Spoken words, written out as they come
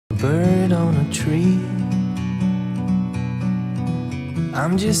bird on a tree.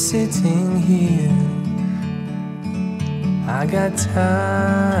 I'm just sitting here. I got time,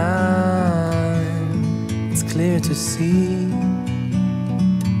 it's clear to see.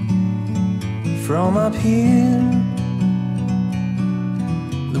 From up here,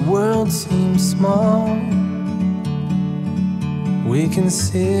 the world seems small. We can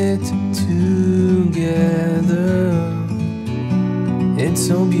sit together. It's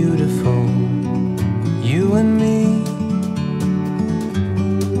so beautiful, you and me.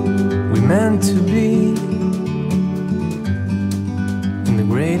 We meant to be in the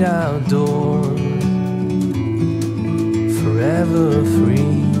great outdoors, forever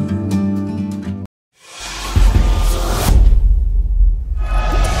free.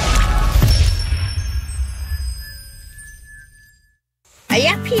 Are you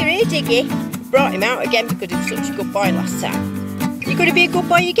happy you're here, Diggy? Brought him out again because he was such a good boy last time. You going to be a good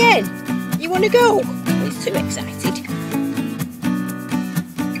boy again? You want to go? Well, he's too excited.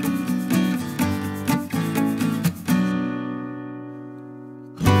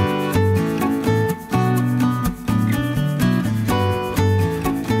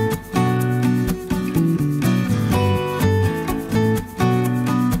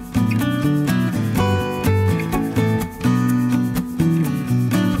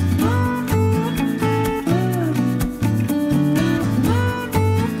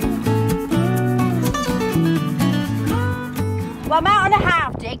 Well, I'm out on a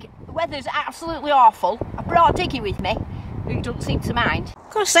half dig. The weather's absolutely awful. I brought Diggy with me, who doesn't seem to mind.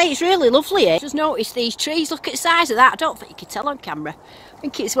 I've got to say, it's really lovely here. Just noticed these trees. Look at the size of that. I don't think you can tell on camera. I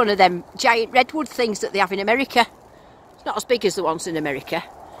think it's one of them giant redwood things that they have in America. It's not as big as the ones in America,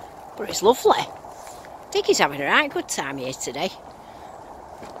 but it's lovely. Diggy's having a right good time here today.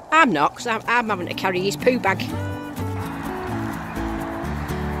 I'm not, because I'm having to carry his poo bag.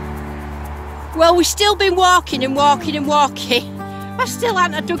 Well, we've still been walking and walking and walking. I still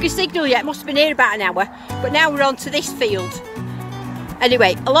hadn't dug a signal yet. Must have been here about an hour. But now we're on to this field.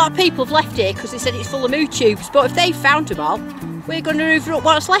 Anyway, a lot of people have left here because they said it's full of moo tubes. But if they've found them all, we're going to hoover up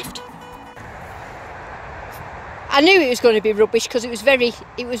what's left. I knew it was going to be rubbish because it was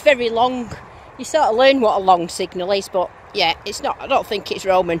very long. You sort of learn what a long signal is, but yeah, it's not. I don't think it's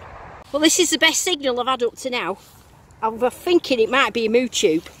Roman. Well, this is the best signal I've had up to now. I'm thinking it might be a moo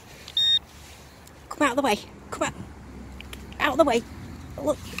tube. Come out of the way. Come out. Out of the way.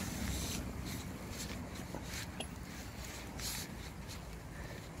 Look.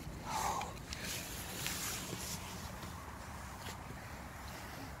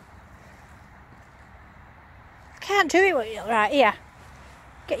 Can't do it. Right, here.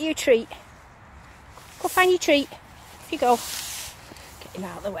 Get you a treat. Go find your treat. Off you go. Get him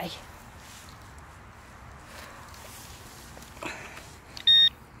out of the way.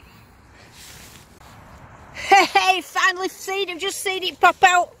 Hey, finally seen him, just seen it pop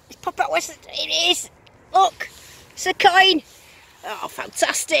out. It's pop out, it is. Look, it's a coin. Oh,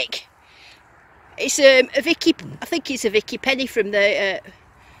 fantastic. It's a Vicky, I think it's a Vicky penny from the,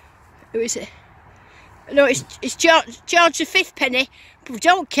 who is it? No, it's George V penny, but we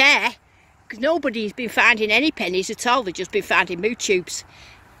don't care, because nobody's been finding any pennies at all. They've just been finding moo tubes.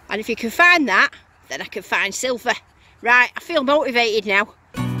 And if you can find that, then I can find silver. Right, I feel motivated now.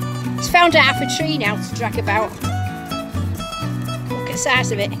 It's found half a tree now to drag about. Look at the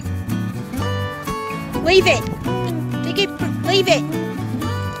size of it. Leave it. Diggy, leave it.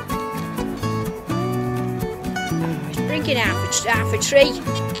 Oh, it's bringing half a tree.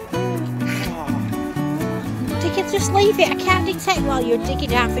 Oh. Diggy, just leave it. I can't detect while you're digging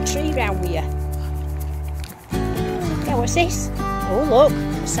half a tree round with you. Yeah, what's this? Oh, look.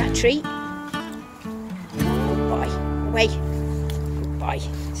 What's that treat? Good boy. Away. Good boy.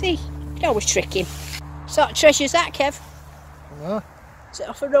 See? You always trick him. What sort of treasure's that, Kev? Hello? Is it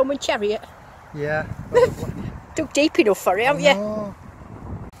off a Roman chariot? Yeah. Dug deep enough for it, haven't you?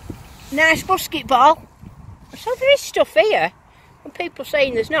 Nice musket ball. So there is stuff here. When people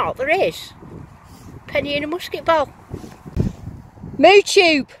saying there's not, there is. Penny and a musket ball. Moo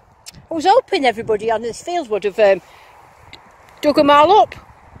tube. I was hoping everybody on this field would have dug them all up.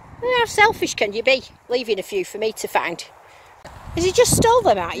 How selfish can you be, leaving a few for me to find? Has he just stole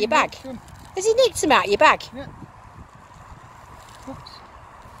them out of your bag? Has he nicked them out of your bag? Yeah. Oops.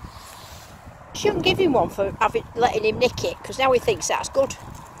 Shouldn't give him one for letting him nick it, because now he thinks that's good.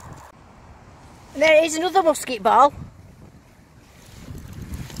 And there is another musket ball.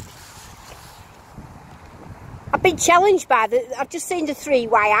 I've been challenged by I've just seen the 3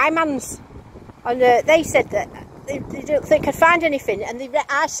 YI-mans, and they said that they don't think I'd find anything, and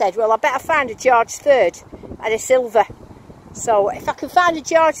I said, well, I better find a George III and a silver. So if I can find a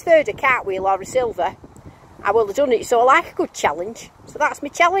George III, a cartwheel or a silver, I will have done it. So I like a good challenge. So that's my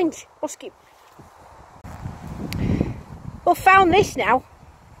challenge. Musky. Well, found this now.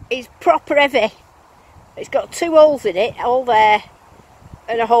 It's proper heavy. It's got 2 holes in it, a hole there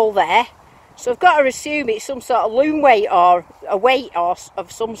and a hole there. So I've got to assume it's some sort of loom weight or a weight or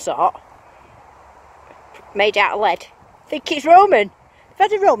of some sort. Made out of lead. I think it's Roman. I've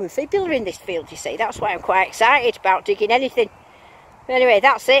had a Roman fibula in this field, you see. That's why I'm quite excited about digging anything. Anyway,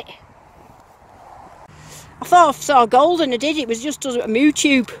 that's it. I thought I saw gold and I did. It was just a moo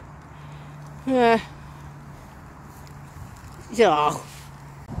tube. Oh.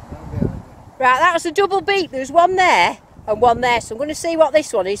 Right, that was a double beat. There's one there and one there. So I'm going to see what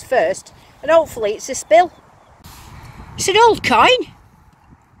this one is first. And hopefully it's a spill. It's an old coin.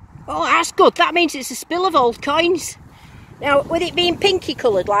 Oh, that's good. That means it's a spill of old coins. Now, with it being pinky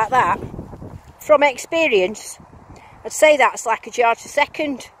coloured like that, from experience, I'd say that's like a George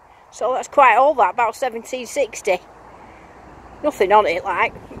II. So that's quite old, that, about 1760. Nothing on it,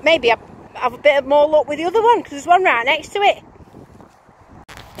 like. Maybe I have a bit more luck with the other one, because there's one right next to it.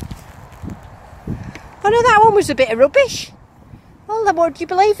 Oh no, that one was a bit of rubbish. Well, then would you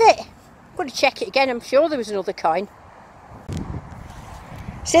believe it? I'm going to check it again. I'm sure there was another coin.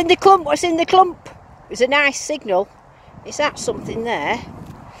 It's in the clump. What's in the clump? It was a nice signal. Is that something there?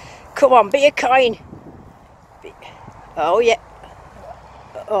 Come on, be a coin. Oh yeah.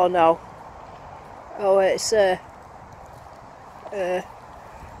 Oh no. Oh, it's I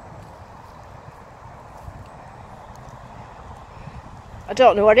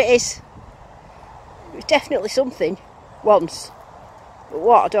don't know what it is. It was definitely something once. But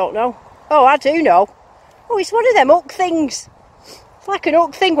what, I don't know. Oh, I do know. Oh, it's one of them hook things. It's like an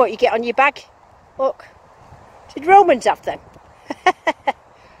hook thing what you get on your bag. Look. Did Romans have them?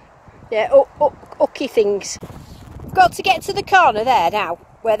 Yeah, hooky things. I've got to get to the corner there now,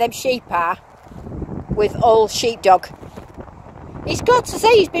 where them sheep are, with old sheepdog. He's got to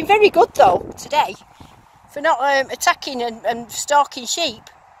say he's been very good though, today, for not attacking and stalking sheep.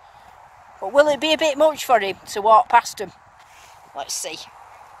 But will it be a bit much for him to walk past them? Let's see.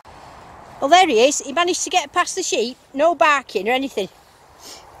 Well, there he is. He managed to get past the sheep. No barking or anything.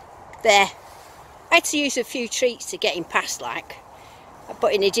 There. I had to use a few treats to get him past, like.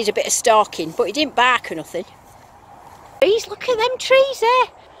 But he did a bit of stalking, but he didn't bark or nothing. Trees, look at them trees there.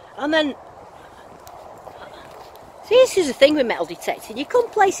 And then... See, this is the thing with metal detecting. You come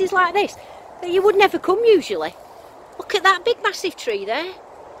places like this that you would never come usually. Look at that big massive tree there.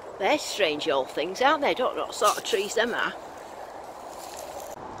 They're strange old things, aren't they? Don't know what sort of trees them are.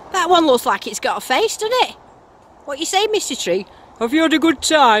 That one looks like it's got a face, doesn't it? What you say, Mr. Tree? Have you had a good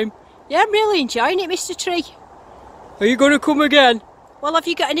time? Yeah, I'm really enjoying it, Mr. Tree. Are you going to come again? Well, have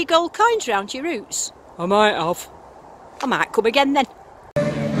you got any gold coins round your roots? I might have. I might come again then.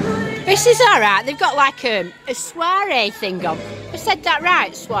 This is alright. They've got like a soiree thing on. I said that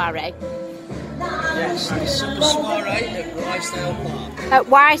right, soiree? Yes, the summer soiree at Wisedale Park. At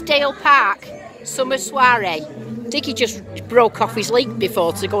Wisedale Park, summer soiree. Diggy just broke off his leak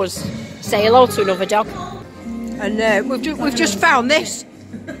before to go and say hello to another dog. And we've just found this.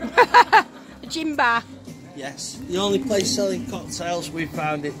 A gin bar. Yes, the only place selling cocktails we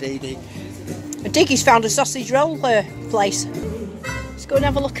found at Diggy. And Diggy's found a sausage roll place. Let's go and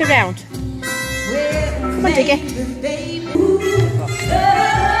have a look around. Come on, Diggy.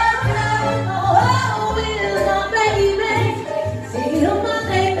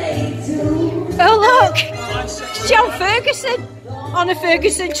 Oh look! It's John Ferguson on a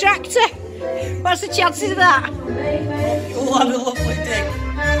Ferguson tractor. What's the chances of that? You'll have a lovely dig.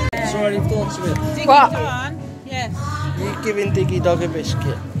 Sorry, you've thought of it. Diggy What? Dawn? Yes. You're giving Diggy dog a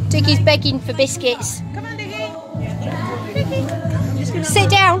biscuit. Diggy's begging for biscuits. Come on, Diggy. Diggy. Sit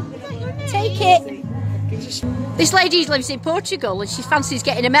down. Take it. This lady lives in Portugal and she fancies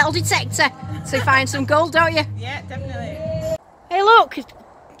getting a metal detector to find some gold, don't you? Yeah, definitely. Hey look,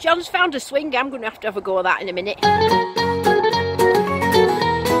 John's found a swing. I'm going to have a go at that in a minute.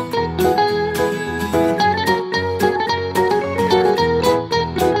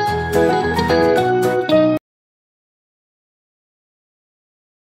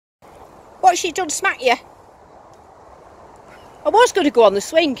 What's she done, smack you? I was going to go on the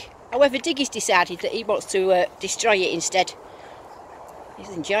swing. However, Diggy's decided that he wants to destroy it instead. He's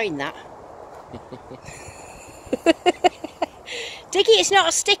enjoying that. Diggy, it's not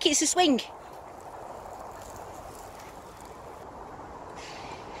a stick, it's a swing.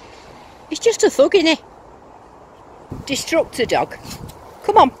 He's just a thug, isn't he? Destructor dog.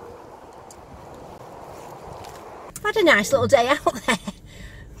 Come on. Had a nice little day out there.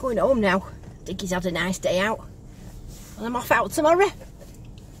 Going home now. Diggy's had a nice day out. and I'm off out tomorrow.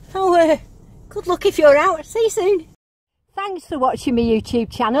 Oh, good luck if you're out. See you soon. Thanks for watching my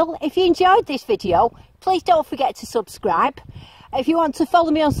YouTube channel. If you enjoyed this video, please don't forget to subscribe. If you want to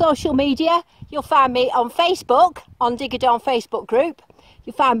follow me on social media, you'll find me on Facebook, on Digger Dawn Facebook group.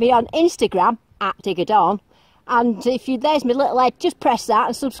 You'll find me on Instagram, @Digger Dawn. And if there's my little head, just press that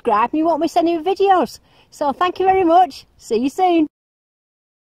and subscribe and you won't miss any videos. So thank you very much. See you soon.